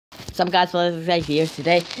What's up, guys? Well, it's here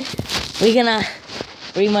today. We're gonna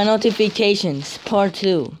read my notifications, part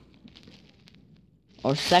 2.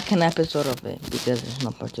 Or second episode of it, because it's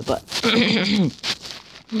not part 2, but...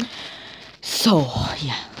 So,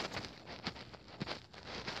 yeah.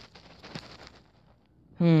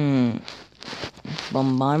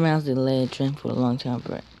 Bombardment has delayed train for a long time,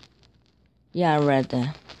 but... Yeah, I read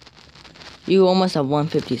that. You almost have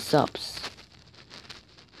 150 subs.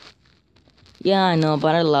 Yeah, I know,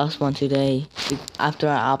 but I lost one today after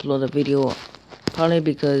I upload a video. Probably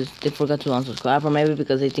because they forgot to unsubscribe, or maybe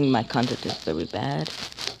because they think my content is very bad.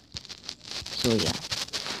 So yeah.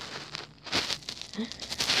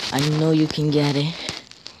 I know you can get it.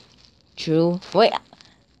 True. Wait,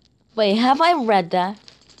 have I read that?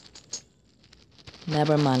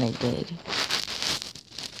 Never mind, I did.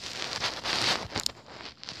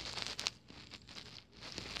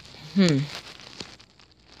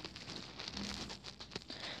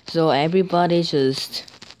 So everybody just...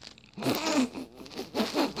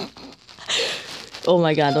 Oh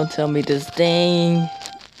my god, don't tell me this thing.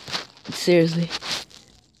 Seriously.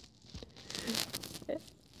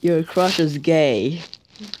 Your crush is gay.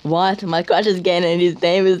 What? My crush is gay and his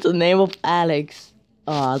name is the name of Alex.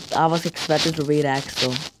 Oh, I was expected to read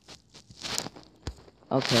Axel.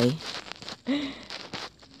 Okay.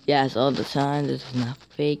 Yes, all the time. This is not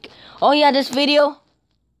fake. Oh yeah, this video.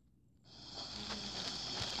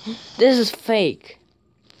 This is fake.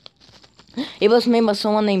 It was made by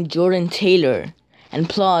someone named Jordan Taylor. And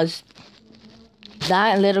plus,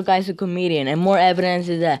 that little guy's a comedian. And more evidence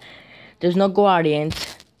is that there's no guardians.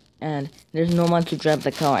 And there's no one to drive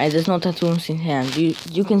the car. And there's no tattoos in his hand.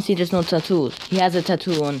 You can see there's no tattoos. He has a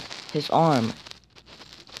tattoo on his arm.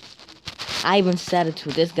 I even said it to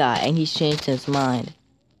this guy. And he's changed his mind.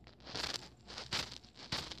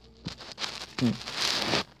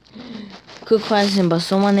 Good question, but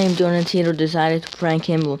someone named Jordan Taylor decided to prank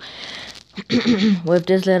him with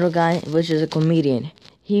this little guy, which is a comedian.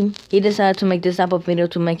 He decided to make this type of video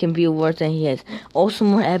to make him feel worse than he is. Also,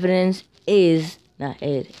 more evidence is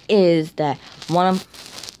that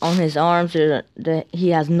on his arms that he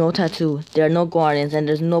has no tattoo. There are no guardians, and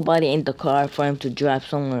there's nobody in the car for him to drive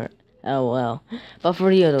somewhere. LOL. But for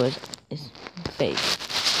real though, it's fake.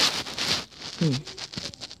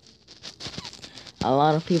 A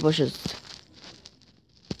lot of people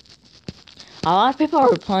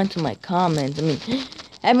are replying to my comments. I mean,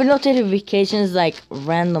 every notification is like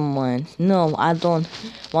random ones. No, I don't.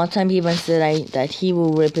 One time he even said that he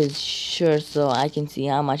will rip his shirt so I can see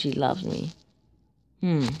how much he loves me.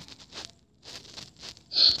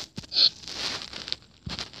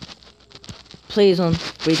 Please don't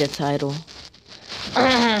read the title.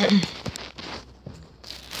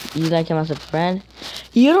 You like him as a friend?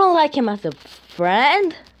 You don't like him as a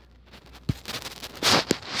friend?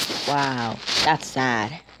 Wow, that's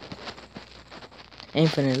sad.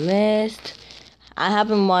 Infinite List. I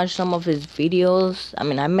haven't watched some of his videos. I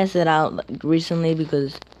mean, I messed it out recently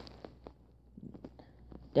because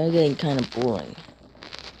they're getting kind of boring.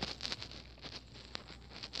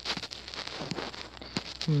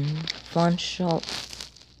 Fun show.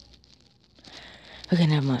 Okay,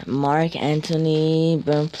 never mind. Mark Anthony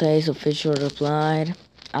Burnplace official replied.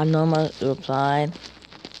 Abnormal replied.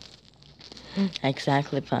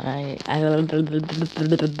 Exactly, but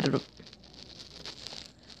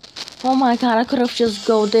oh my god, I could have just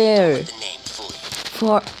go there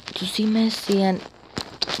to see Messi, and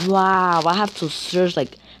wow, I have to search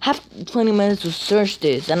like 20 minutes to search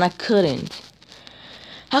this, and I couldn't.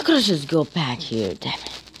 How could I just go back here? Damn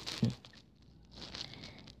it.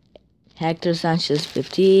 Hector Sanchez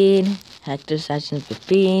 15. Hector Sanchez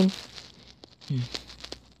 15.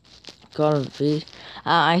 Call of Duty.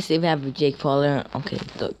 I see we have Jake Paul. Okay,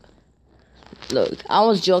 look. I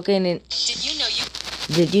was joking. And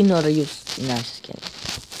did you know that you? No, just kidding.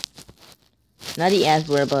 Not the S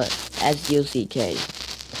word, but S-U-C-K.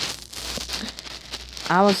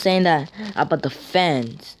 I was saying that about the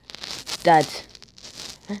fans that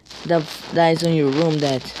is in your room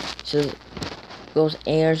that just goes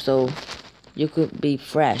air, so you could be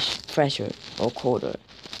fresher or colder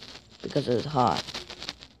because it's hot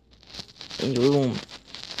in your room.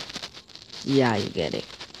 Yeah, you get it.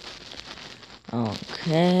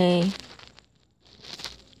 Okay.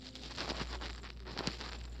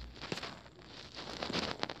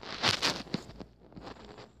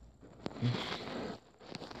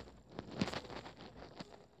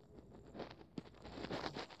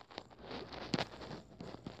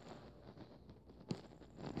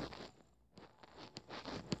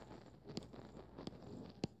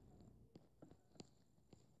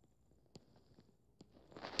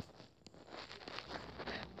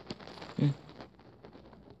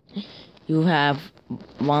 You have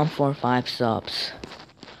 145 subs.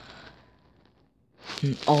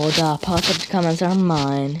 All the positive comments are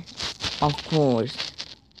mine, of course.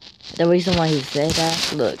 The reason why he said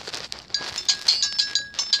that, look.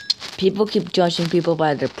 People keep judging people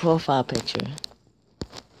by their profile picture.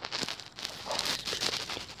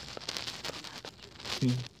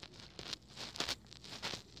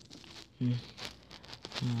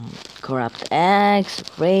 Corrupt X,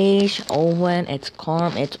 Rage, Owen, it's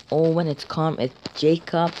Carm, it's Owen, it's Carm, it's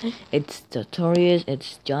Jacob, it's Tutorials,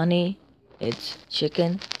 it's Johnny, it's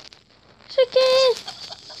Chicken. Chicken!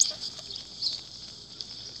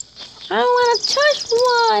 I don't wanna touch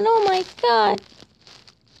one! Oh my god!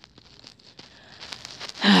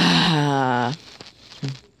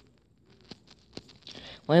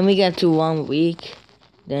 When we get to 1 week,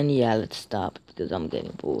 then yeah, let's stop because I'm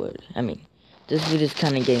getting bored. I mean, this video is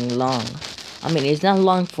kind of getting long. I mean, it's not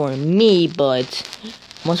long for me, but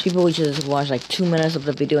most people would just watch like 2 minutes of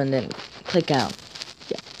the video and then click out.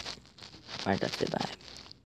 Yeah. Alright, that's it. Bye.